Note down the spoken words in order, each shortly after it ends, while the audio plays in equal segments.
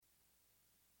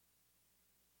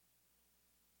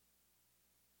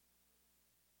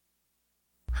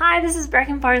Hi, this is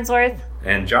Brecken Farnsworth.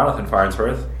 And Jonathan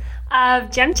Farnsworth. Of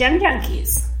Gem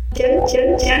Junkies. Gem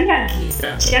Junkies.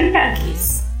 Gem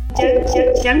Junkies.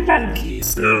 Gem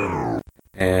Junkies.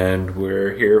 And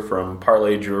we're here from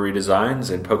Parlay Jewelry Designs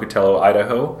in Pocatello,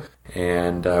 Idaho.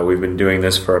 And we've been doing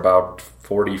this for about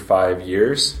 45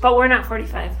 years. But we're not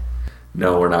 45.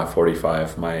 No, we're not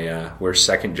 45. We're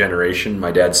second generation.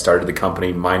 My dad started the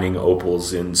company mining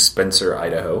opals in Spencer,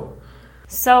 Idaho.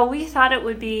 So we thought it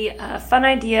would be a fun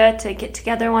idea to get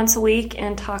together once a week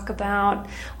and talk about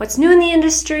what's new in the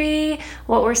industry,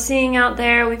 what we're seeing out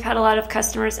there. We've had a lot of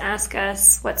customers ask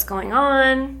us what's going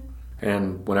on.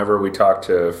 And whenever we talk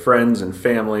to friends and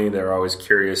family, they're always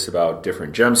curious about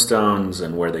different gemstones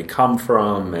and where they come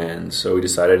from. And so we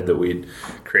decided that we'd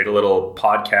create a little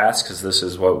podcast because this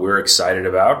is what we're excited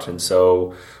about. And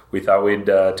so we thought we'd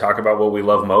talk about what we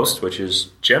love most, which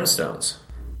is gemstones.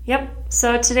 Yep.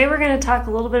 So today we're going to talk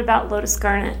a little bit about Lotus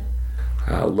Garnet.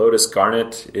 Lotus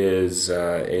Garnet is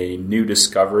a new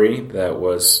discovery that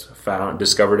was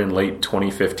discovered in late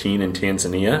 2015 in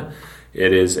Tanzania.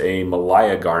 It is a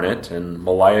Malaya garnet, and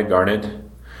Malaya garnet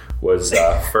was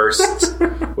first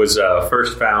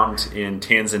found in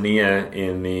Tanzania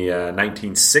in the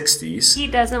 1960s. He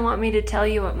doesn't want me to tell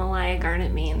you what Malaya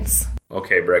garnet means.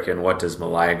 Okay, Brecken, what does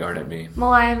Malaya garnet mean?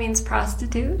 Malaya means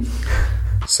prostitute.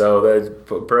 So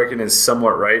Brecken is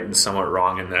somewhat right and somewhat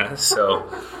wrong in that. So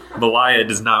Malaya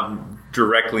does not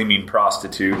directly mean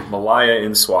prostitute. Malaya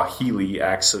in Swahili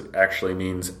actually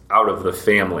means out of the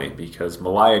family, because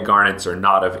Malaya garnets are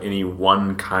not of any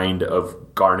one kind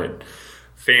of garnet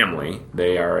family.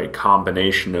 They are a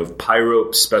combination of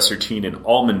pyrope, spessartine, and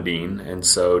almandine. And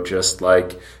so just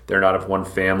like they're not of one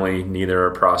family, neither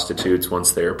are prostitutes.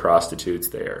 Once they are prostitutes,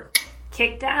 they are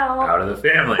kicked out of the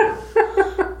family.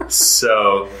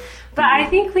 But I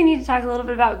think we need to talk a little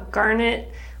bit about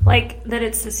garnet, like that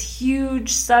it's this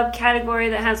huge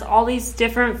subcategory that has all these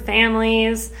different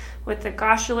families with the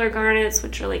gossular garnets,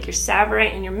 which are like your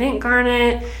Tsavorite and your mint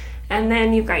garnet, and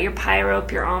then you've got your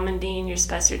pyrope, your almandine, your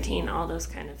spessartine, all those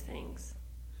kind of things.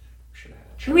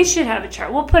 We should have a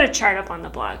chart. We'll put a chart up on the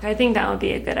blog. I think that would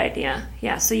be a good idea.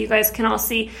 Yeah, so you guys can all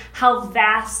see how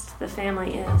vast the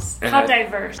family is, how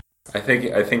diverse. I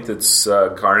think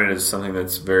that garnet is something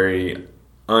that's very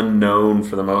unknown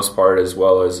for the most part, as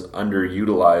well as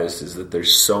underutilized, is that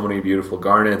there's so many beautiful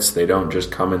garnets. They don't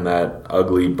just come in that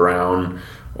ugly brown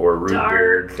or root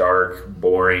beer, dark,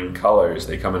 boring colors.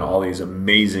 They come in all these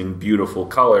amazing, beautiful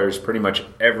colors, pretty much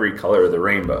every color of the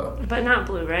rainbow. But not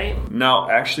blue, right? No,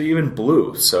 actually even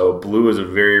blue. So blue is a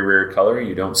very rare color.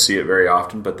 You don't see it very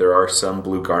often, but there are some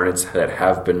blue garnets that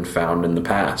have been found in the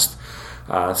past.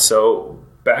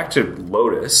 Back to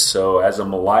Lotus. So as a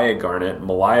Malaya garnet,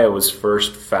 Malaya was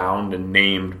first found and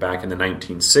named back in the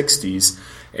 1960s,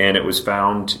 and it was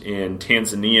found in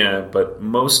Tanzania, but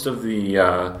most of the...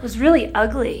 it was really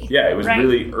ugly. Yeah, it was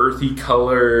really earthy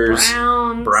colors,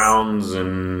 browns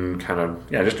and kind of,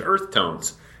 just earth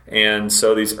tones. And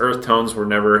so these earth tones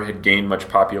had gained much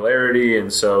popularity,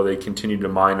 and so they continued to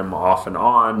mine them off and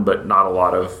on, but not a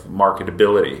lot of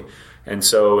marketability. And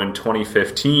so in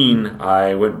 2015,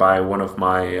 I went by one of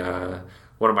my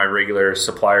regular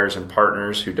suppliers and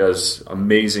partners who does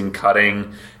amazing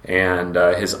cutting, and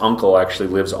his uncle actually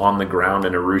lives on the ground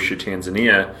in Arusha,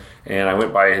 Tanzania. And I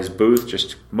went by his booth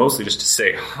mostly just to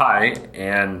say hi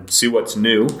and see what's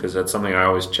new, because that's something I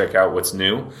always check out, what's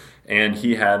new. And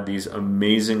he had these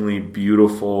amazingly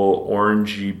beautiful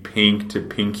orangey pink to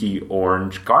pinky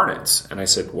orange garnets. And I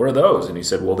said, "What are those?" And he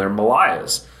said, "Well, they're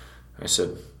Malayas." I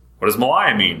said, "What does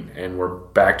Malaya mean?" And we're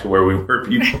back to where we were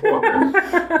before.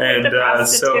 And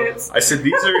so I said,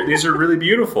 "These are really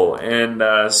beautiful."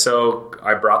 And so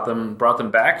I brought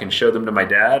them back and showed them to my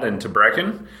dad and to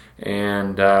Brecken,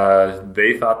 and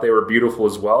they thought they were beautiful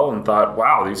as well, and thought,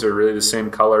 "Wow, these are really the same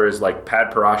color as like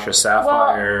Padparasha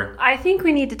sapphire." Well, I think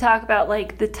we need to talk about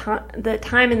like the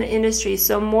time in the industry.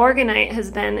 So Morganite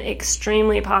has been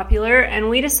extremely popular, and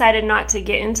we decided not to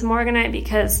get into Morganite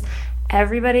because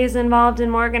everybody's involved in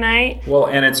Morganite. Well,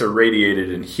 and it's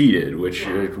irradiated and heated, which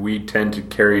we tend to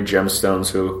carry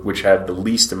gemstones which have the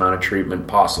least amount of treatment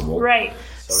possible. Right.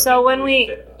 So when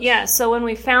we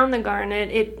found the garnet,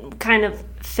 it kind of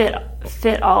fit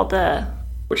all the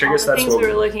things we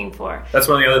were looking for. That's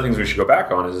one of the other things we should go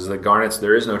back on is that garnets,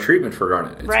 there is no treatment for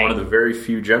garnet. It's one of the very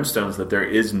few gemstones that there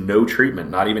is no treatment,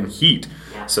 not even heat.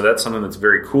 Yeah. So that's something that's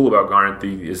very cool about garnet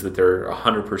is that they're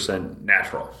 100%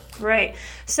 natural. Right.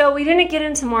 So we didn't get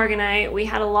into morganite. We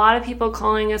had a lot of people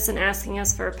calling us and asking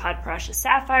us for Padparadscha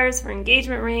sapphires for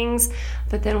engagement rings,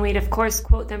 but then we'd of course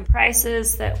quote them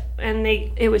prices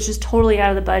it was just totally out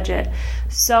of the budget.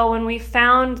 So when we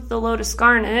found the lotus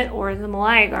garnet or the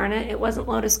Malaya garnet, it wasn't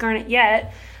lotus garnet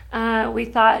yet. We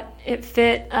thought it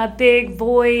fit a big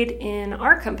void in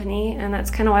our company, and that's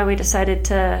kind of why we decided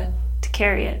to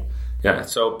carry it. Yeah,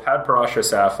 so Padparadscha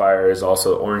sapphire is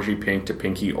also orangey pink to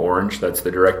pinky orange. That's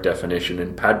the direct definition.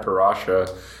 And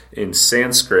Padparadscha in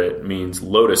Sanskrit means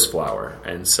lotus flower.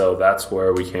 And so that's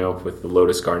where we came up with the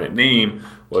lotus garnet name.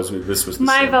 This was the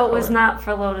My same vote color. was not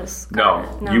for lotus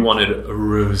garnet. No, you wanted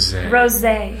rosé.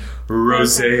 Rosé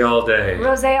all day.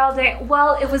 Rosé all day.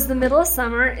 Well, it was the middle of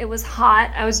summer. It was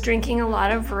hot. I was drinking a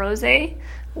lot of rosé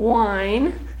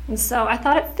wine, and so I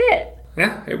thought it fit.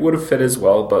 Yeah, it would have fit as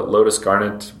well, but Lotus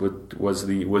Garnet was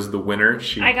the winner.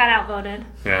 I got outvoted.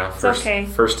 Yeah, it's okay.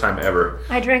 First time ever.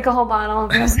 I drank a whole bottle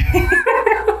of rosé.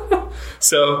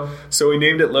 So we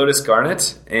named it Lotus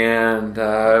Garnet, and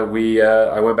I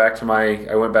went back to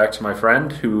my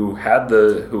friend who had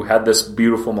this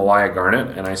beautiful Malaya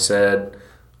garnet, and I said,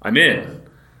 I'm in,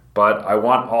 but I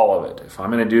want all of it. If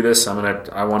I'm going to do this,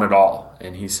 I want it all.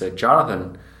 And he said,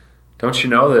 Jonathan, don't you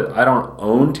know that I don't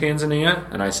own Tanzania?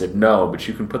 And I said, no, but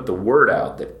you can put the word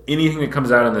out that anything that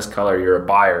comes out in this color, you're a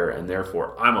buyer, and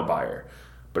therefore I'm a buyer.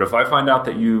 But if I find out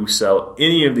that you sell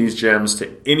any of these gems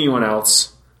to anyone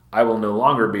else, I will no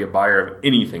longer be a buyer of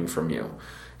anything from you.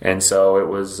 And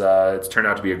so it's turned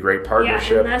out to be a great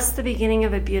partnership. Yeah, and that's the beginning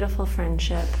of a beautiful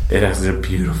friendship. It is a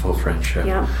beautiful friendship.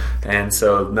 Yeah. And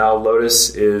so now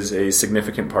Lotus is a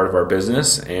significant part of our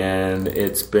business, and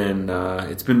it's been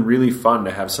really fun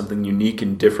to have something unique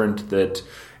and different that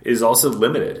is also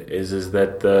limited. Is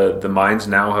that the mines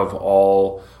now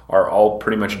are all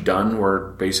pretty much done.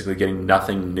 We're basically getting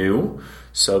nothing new.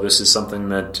 So this is something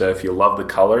that if you love the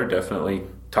color, definitely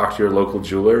talk to your local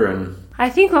jeweler. And I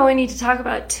think what we need to talk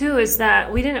about too is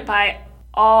that we didn't buy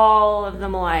all of the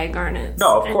Malaya garnets.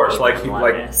 No, of course, like we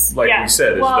said, is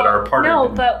that our partner. No,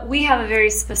 but we have a very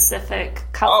specific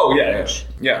color. Oh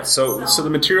yeah. So the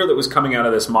material that was coming out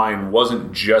of this mine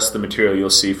wasn't just the material you'll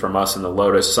see from us in the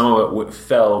Lotus. Some of it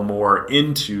fell more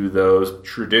into those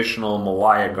traditional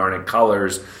Malaya garnet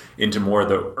colors, into more of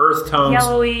the earth tones,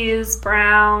 yellowies,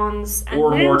 browns,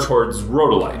 or more towards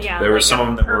rhodolite. Yeah, there were some of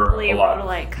them that were a lot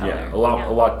rhodolite color. A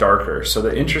lot darker. So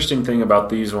the interesting thing about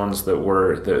these ones that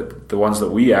were the ones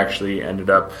that we actually ended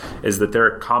up is that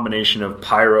they're a combination of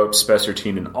pyrope,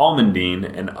 spessartine, and almandine,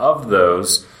 and of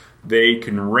those, they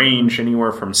can range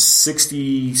anywhere from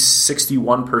 61%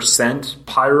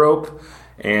 pyrope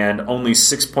and only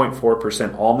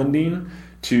 6.4% almandine,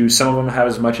 to some of them have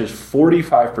as much as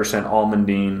 45%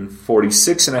 almandine,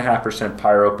 46.5%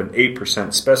 pyrope, and 8%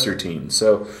 spessartine.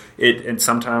 So and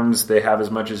sometimes they have as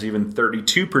much as even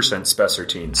 32%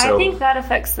 spessartine. So I think that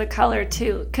affects the color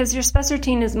too, because your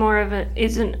spessartine is more of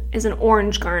is an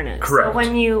orange garnet. Correct.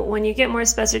 So when you get more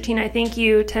spessartine, I think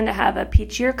you tend to have a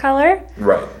peachier color.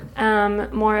 Right.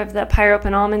 More of the pyrope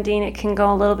and almandine, it can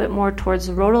go a little bit more towards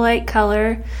the rhodolite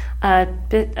color. A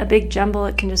big jumble,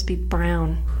 it can just be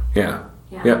brown. Yeah.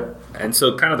 And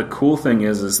so kind of the cool thing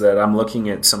is that I'm looking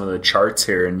at some of the charts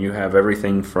here, and you have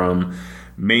everything from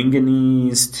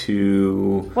manganese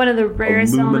to one of the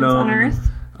rarest elements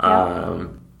on Earth.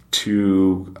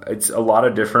 To it's a lot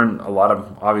of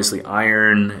obviously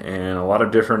iron and a lot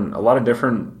of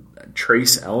different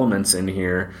trace elements in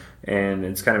here. And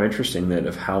it's kind of interesting that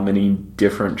of how many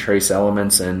different trace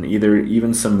elements, and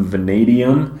even some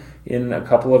vanadium in a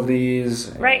couple of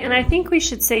these. Right, and I think we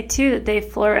should say too that they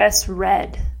fluoresce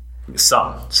red.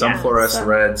 Some fluoresce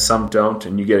red, some don't,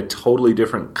 and you get a totally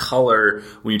different color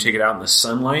when you take it out in the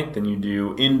sunlight than you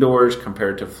do indoors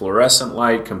compared to fluorescent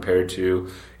light, compared to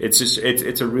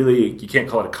it's a really, you can't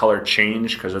call it a color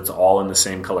change because it's all in the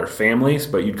same color families,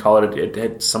 but you'd call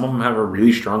it some of them have a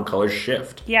really strong color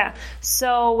shift. Yeah.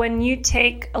 So when you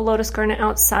take a lotus garnet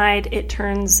outside, it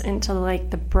turns into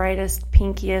like the brightest,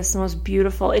 pinkiest, most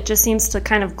beautiful. It just seems to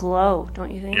kind of glow,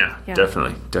 don't you think? Yeah.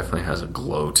 Definitely has a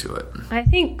glow to it. I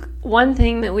think one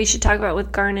thing that we should talk about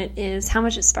with garnet is how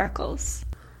much it sparkles.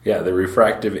 Yeah, the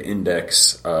refractive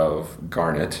index of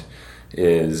garnet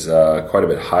is quite a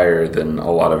bit higher than a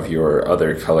lot of your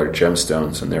other colored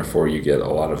gemstones, and therefore you get a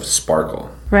lot of sparkle.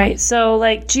 Right. So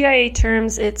like GIA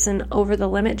terms, it's an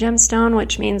over-the-limit gemstone,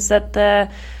 which means that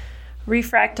the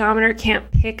refractometer can't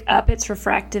pick up its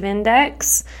refractive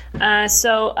index.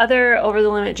 So other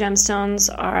over-the-limit gemstones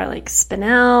are like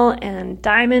spinel and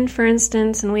diamond, for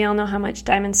instance, and we all know how much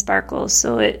diamond sparkles.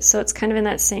 So it's kind of in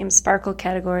that same sparkle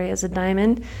category as a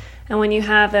diamond. And when you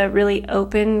have a really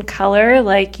open color,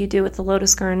 like you do with the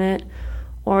lotus garnet,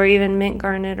 or even mint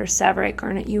garnet or Tsavorite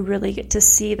garnet, you really get to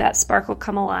see that sparkle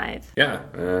come alive. Yeah,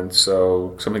 and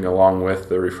so something along with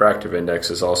the refractive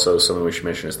index is also something we should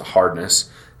mention is the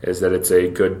hardness, is that it's a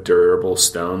good durable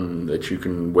stone that you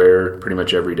can wear pretty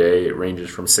much every day. It ranges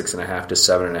from 6.5 to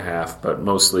 7.5, but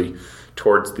mostly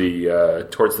towards the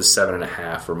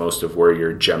 7.5 for most of where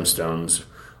your gemstones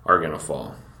are going to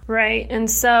fall. Right, and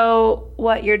so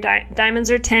what, your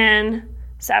diamonds are 10,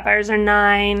 sapphires are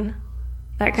 9,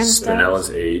 that kind of stuff. Spinel is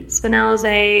 8. Spinel is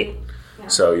 8. Yeah.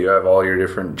 So you have all your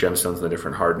different gemstones and the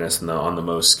different hardness on the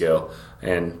Mohs scale.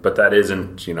 But that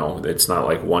isn't, it's not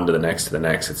like one to the next to the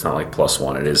next. It's not like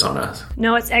 +1. It is on a...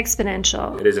 No, it's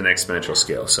exponential. It is an exponential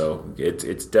scale. So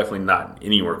it's definitely not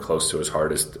anywhere close to as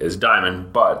hard as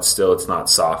diamond, but still it's not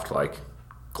soft like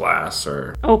glass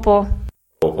or... Opal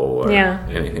or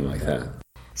anything like that.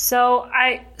 So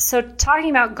talking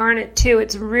about garnet too,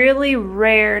 it's really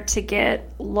rare to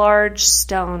get large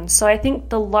stones. So I think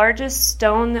the largest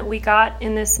stone that we got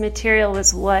in this material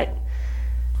was what,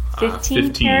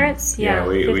 15 carats? Yeah,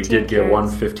 we did get one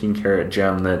 15-carat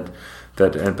gem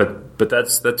but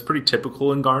that's pretty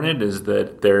typical in garnet, is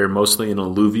that they're mostly an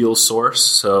alluvial source.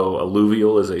 So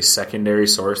alluvial is a secondary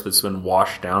source that's been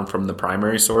washed down from the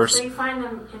primary source. So you find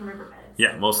them in riverbeds.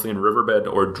 Yeah, mostly in riverbed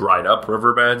or dried up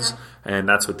riverbeds, and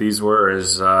that's what these were.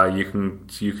 Is you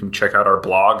can check out our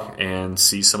blog and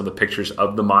see some of the pictures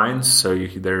of the mines. So you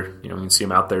can see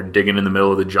them out there digging in the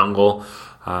middle of the jungle.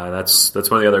 That's one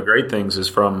of the other great things is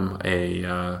from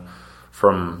a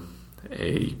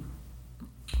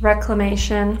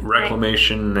reclamation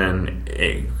and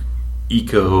a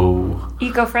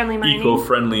eco-friendly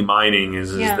mining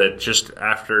is that just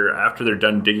after they're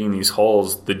done digging these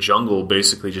holes, the jungle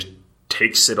basically just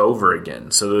takes it over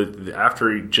again. So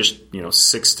after just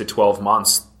 6 to 12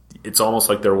 months, it's almost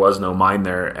like there was no mine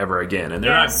there ever again, and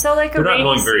they're not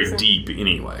going very deep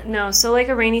anyway. No, so like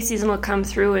a rainy season will come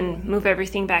through and move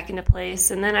everything back into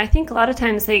place, and then I think a lot of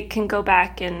times they can go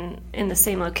back in the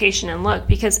same location and look,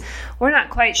 because we're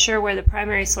not quite sure where the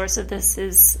primary source of this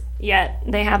is yet.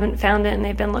 They haven't found it, and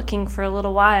they've been looking for a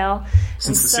little while.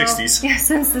 Since the 60s. Yeah,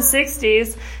 since the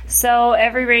 60s. So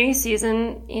every rainy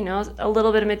season, a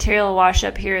little bit of material will wash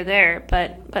up here or there,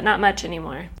 but not much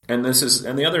anymore. And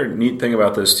the other neat thing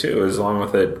about this too is, along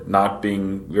with it not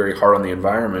being very hard on the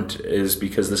environment, is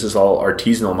because this is all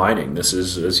artisanal mining. This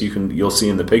is, as you'll see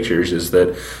in the pictures, is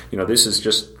that this is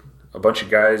just a bunch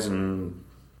of guys and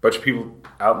a bunch of people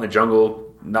out in the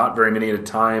jungle, not very many at a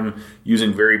time,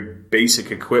 using very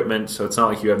basic equipment. So it's not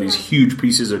like you have these huge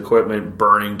pieces of equipment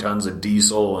burning tons of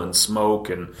diesel and smoke,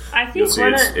 and I think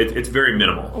it's very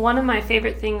minimal. One of my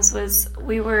favorite things was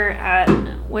we were at,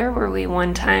 where were we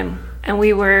one time? And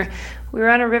we were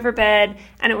on a riverbed,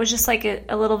 and it was just like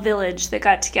a little village that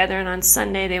got together, and on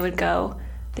Sunday they would go.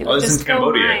 They would just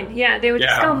go mine. Yeah, they would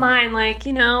just go mine. Like,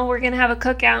 we're going to have a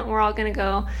cookout, and we're all going to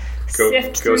go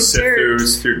sift through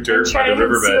dirt by the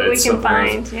riverbed. See what we can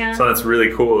find. Yeah. So that's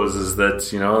really cool. Is that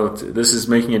this is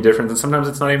making a difference, and sometimes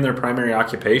it's not even their primary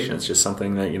occupation. It's just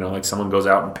something that like someone goes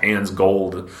out and pans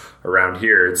gold around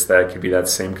here. It could be that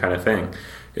same kind of thing.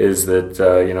 Is that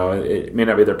it may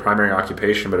not be their primary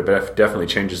occupation, but it definitely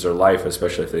changes their life,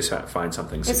 especially if they find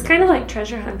something. It's kind of like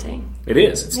treasure hunting. It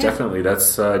is. It's definitely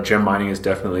gem mining is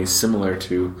definitely similar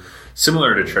to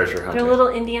treasure hunting. They're little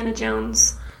Indiana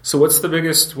Jones. So what's the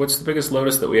biggest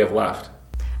lotus that we have left?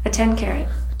 A 10 carat.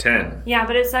 10. Yeah,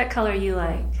 but it's that color you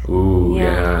like. Ooh,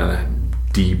 yeah.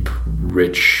 Deep,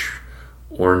 rich,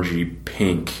 orangey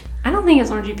pink. I don't think it's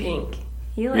orangey pink.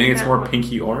 You think it's more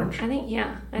pinky orange? I think,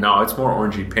 yeah. No, it's more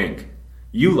orangey pink.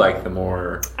 You like the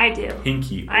more I do.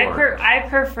 Pinky orange. I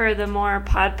prefer the more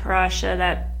Podparasha,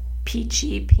 that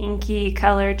peachy, pinky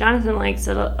color. Jonathan likes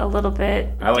it a little bit.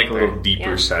 I like a little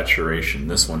deeper saturation.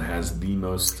 This one has the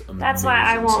most amazing. That's why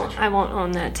I won't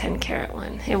own that 10 carat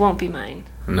one. It won't be mine.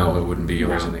 No, it wouldn't be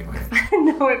yours anyway.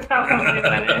 No, it probably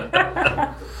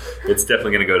wouldn't. It's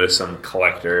definitely going to go to some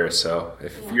collector. So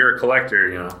if you're a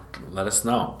collector, let us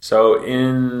know. So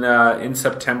in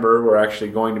September, we're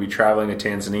actually going to be traveling to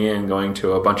Tanzania and going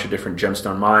to a bunch of different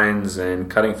gemstone mines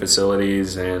and cutting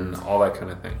facilities and all that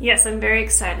kind of thing. Yes, I'm very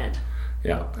excited.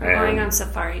 Yeah. We're going on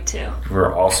safari too.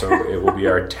 It will be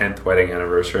our 10th wedding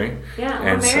anniversary. Yeah,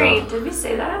 we're married. Did we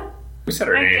say that? We said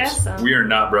our I names. guess so. We are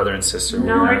not brother and sister.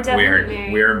 No, we're definitely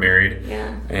married. We are married.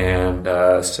 Yeah.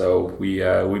 And so we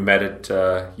met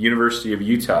at University of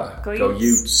Utah. Go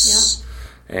Utes. Yep.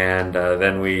 And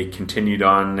then we continued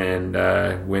on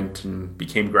and went and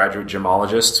became graduate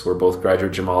gemologists. We're both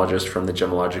graduate gemologists from the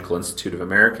Gemological Institute of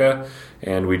America.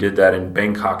 And we did that in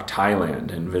Bangkok,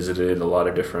 Thailand, and visited a lot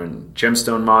of different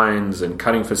gemstone mines and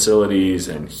cutting facilities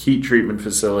and heat treatment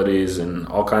facilities and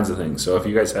all kinds of things. So if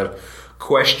you guys have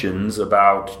questions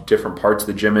about different parts of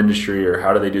the gem industry, or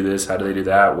how do they do this, how do they do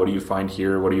that, what do you find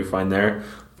here, what do you find there,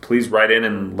 please write in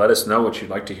and let us know what you'd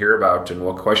like to hear about and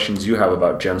what questions you have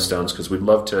about gemstones, because we'd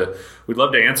love to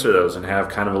answer those and have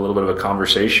kind of a little bit of a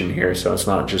conversation here, so it's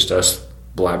not just us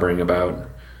blabbering about.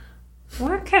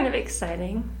 We're kind of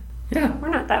exciting. Yeah. We're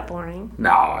not that boring.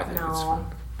 No, I think it's fun.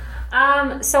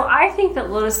 So I think that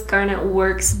lotus garnet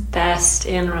works best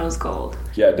in rose gold.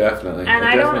 Yeah, definitely. And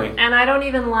I don't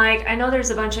even like, I know there's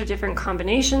a bunch of different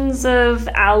combinations of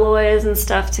alloys and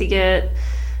stuff to get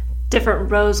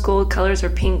different rose gold colors or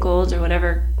pink golds or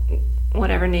whatever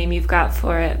name you've got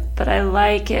for it, but I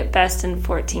like it best in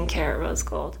 14 karat rose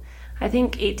gold. I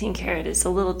think 18 karat is a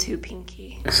little too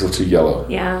pinky. It's a little too yellow.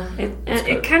 Yeah,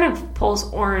 it kind of pulls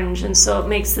orange, and so it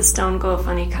makes the stone go a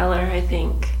funny color, I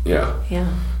think. Yeah.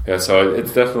 So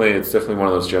it's definitely one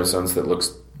of those gemstones that looks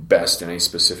best in a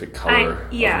specific color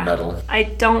of metal. I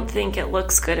don't think it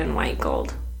looks good in white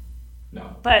gold.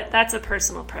 No. But that's a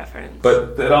personal preference.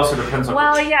 But it also depends on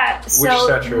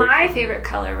so my favorite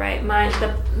color, right?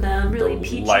 The really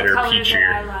peachy lighter, color peachier.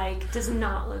 that I like does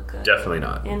not look good. Definitely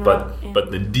not.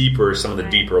 But the deeper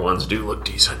ones do look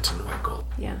decent in white gold.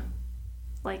 Yeah.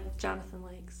 Like Jonathan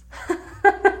Lakes.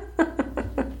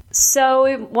 So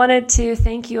we wanted to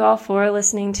thank you all for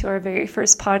listening to our very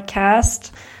first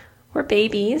podcast. We're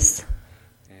babies.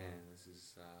 And this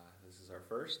is our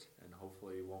first, and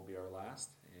hopefully it won't be our last.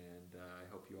 And I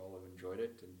hope you all have enjoyed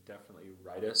it. And definitely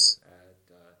write us at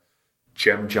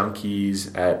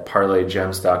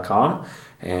gemjunkies@parlaygems.com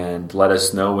and let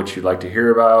us know what you'd like to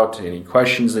hear about, any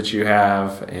questions that you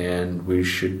have. And we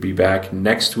should be back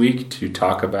next week to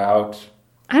talk about,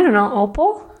 I don't know,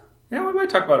 opal? Yeah, we might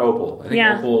talk about opal. I think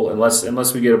opal,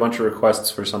 unless we get a bunch of requests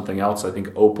for something else, I think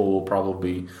opal will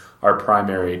probably be our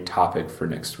primary topic for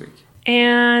next week.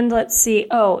 And let's see.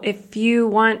 Oh, if you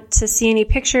want to see any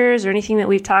pictures or anything that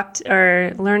we've talked,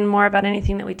 or learn more about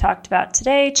anything that we talked about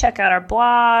today, check out our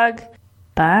blog.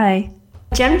 Bye.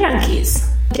 Gem Junkies.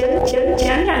 Gem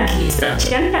Junkies.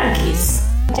 Gem Junkies.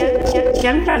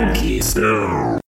 Gem Junkies.